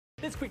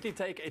Let's quickly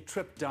take a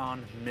trip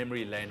down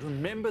memory lane.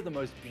 Remember the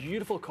most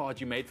beautiful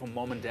cards you made for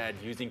mom and dad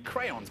using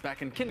crayons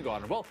back in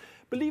kindergarten? Well,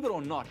 believe it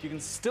or not, you can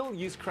still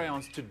use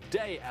crayons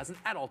today as an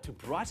adult to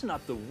brighten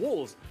up the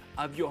walls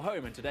of your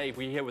home. And today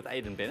we're here with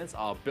Aidan Bennetts,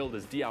 our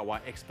builders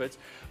DIY experts,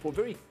 for a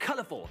very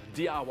colorful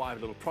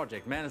DIY little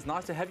project. Man, it's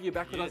nice to have you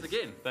back with us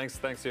again.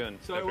 Thanks, Ewan.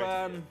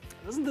 So,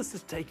 doesn't this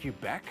just take you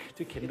back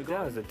to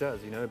kindergarten? It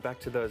does. You know, back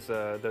to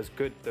those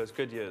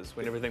good years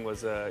when everything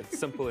was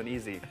simple and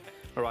easy.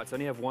 All right, so I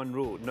only have one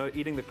rule: no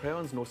eating the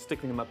crayons nor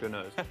sticking them up your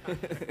nose.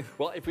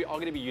 Well, if we are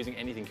going to be using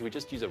anything, can we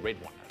just use a red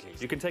one at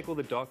least? You can take all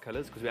the dark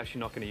colors because we're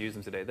actually not going to use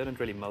them today. They don't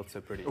really melt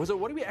so pretty. So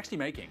what are we actually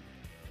making?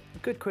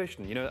 Good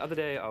question. You know, the other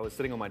day I was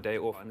sitting on my day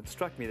off and it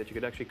struck me that you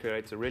could actually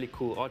create a really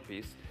cool art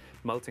piece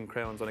melting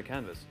crayons on a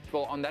canvas.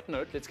 Well, on that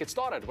note, let's get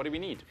started. What do we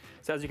need?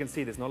 So as you can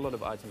see, there's not a lot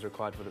of items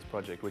required for this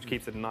project, which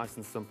keeps it nice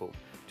and simple.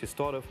 To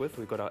start off with,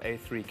 we've got our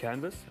A3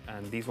 canvas,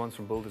 and these ones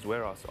from Builders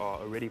Warehouse are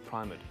already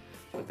primered.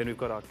 Then we've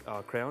got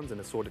our crayons in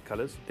assorted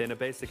colors. Then a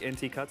basic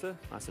NT cutter,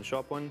 nice and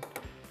sharp one.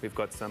 We've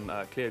got some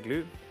clear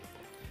glue.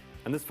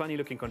 And this funny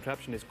looking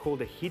contraption is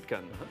called a heat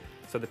gun.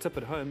 So the tip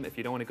at home, if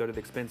you don't want to go to the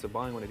expense of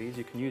buying one of these,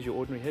 you can use your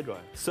ordinary hairdryer.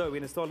 So we're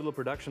going to start a little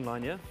production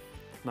line here,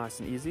 nice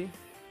and easy.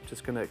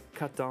 Just going to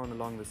cut down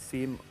along the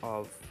seam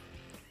of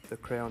the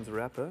crayon's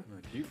wrapper.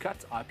 You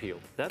cut, I peel.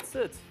 That's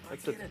it.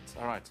 That's it.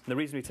 All right. The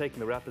reason we're taking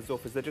the wrappers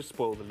off is they just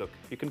spoil the look.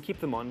 You can keep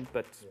them on,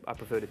 but I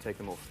prefer to take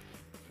them off.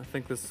 I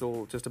think this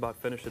will just about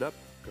finish it up.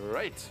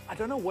 Great. I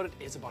don't know what it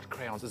is about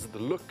crayons. Is it the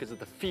look? Is it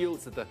the feel?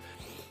 Is it the...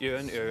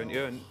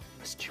 Ewan.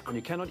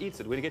 You cannot eat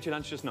it. We're going to get you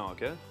lunch just now,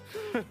 okay?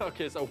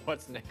 Okay, so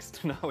what's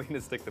next? Now we're going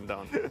to stick them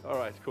down. All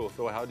right, cool.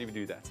 So how do we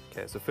do that?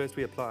 Okay, so first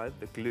we apply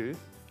the glue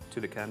to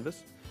the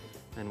canvas.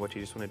 And what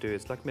you just want to do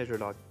is like measure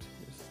it out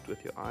just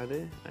with your eye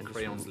there. And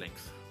Crayon's just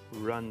length.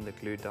 Run the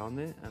glue down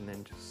there and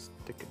then just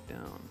stick it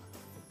down.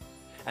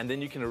 And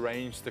then you can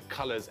arrange the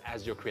colors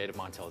as your creative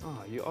mind tells you.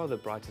 Oh, you are the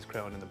brightest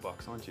crayon in the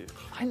box, aren't you?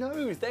 I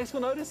know, thanks for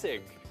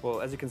noticing.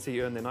 Well, as you can see,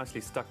 Ewan, they're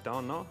nicely stuck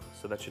down now,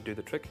 so that should do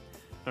the trick.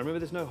 Now remember,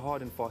 there's no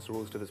hard and fast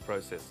rules to this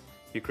process.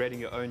 You're creating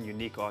your own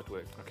unique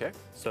artwork. Okay.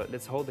 So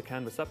let's hold the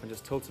canvas up and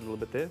just tilt it a little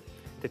bit there.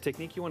 The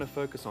technique you want to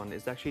focus on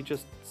is actually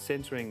just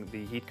centering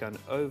the heat gun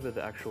over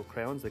the actual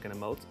crayons. They're going to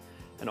melt.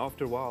 And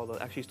after a while,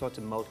 they'll actually start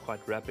to melt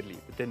quite rapidly,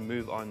 but then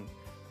move on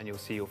and you'll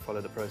see you'll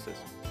follow the process.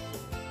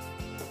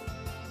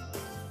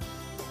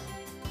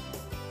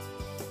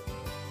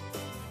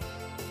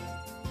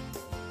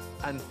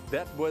 And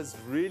that was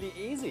really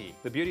easy.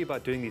 The beauty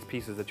about doing these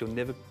pieces is that you'll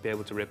never be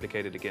able to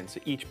replicate it again, so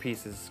each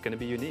piece is going to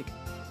be unique.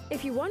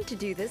 If you want to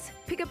do this,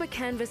 pick up a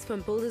canvas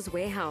from Builders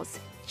Warehouse,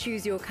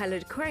 choose your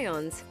colored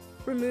crayons,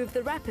 remove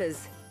the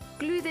wrappers,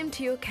 glue them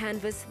to your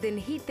canvas, then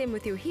heat them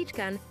with your heat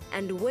gun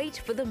and wait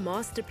for the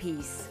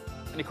masterpiece.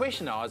 And the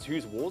question now is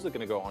whose walls are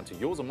going to go onto,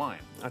 yours or mine?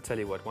 I tell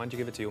you what, why don't you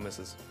give it to your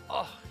missus?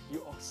 Oh,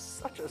 you are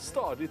such a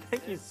star, dude.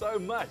 Thank you so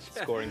much.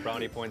 Scoring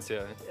brownie points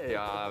here.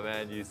 Yeah,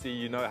 man, you see,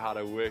 you know how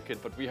to work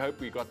it, but we hope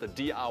we got the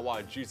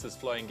DIY juices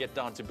flowing. Get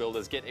down to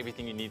Builders, get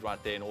everything you need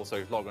right there, and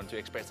also log on to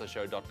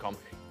expressoshow.com.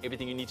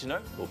 Everything you need to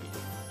know will be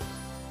there.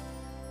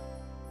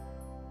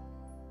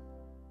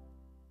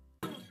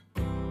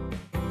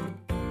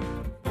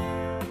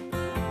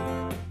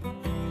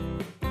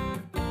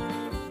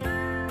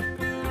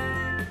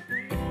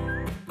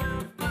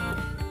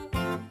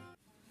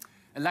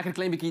 Lekker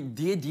klein bietjie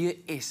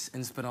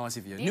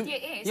DDS-inspirasie vir jou.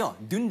 DDS? Ja,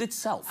 doen dit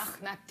self.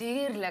 Ag,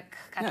 natuurlijk.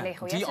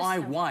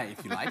 DIY,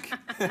 if you like.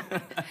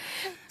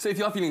 So if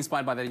you are feeling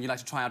inspired by that and you'd like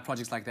to try out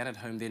projects like that at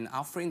home, then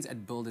our friends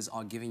at Builders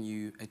are giving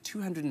you a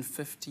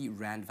 250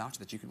 Rand voucher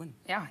that you could win.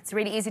 Yeah, it's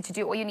really easy to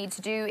do. All you need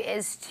to do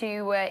is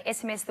to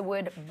SMS the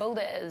word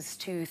Builders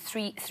to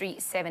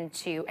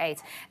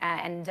 33728.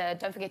 And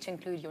don't forget to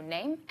include your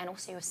name and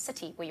also your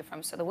city where you're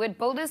from. So the word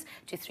Builders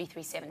to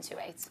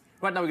 33728.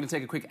 Right now we're going to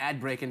take a quick ad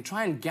break and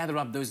try and gather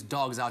up those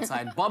dogs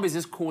outside. Bob has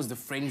just caused a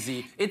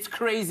frenzy. It's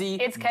crazy.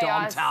 It's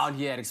chaos. Dogged out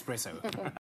here at Expresso.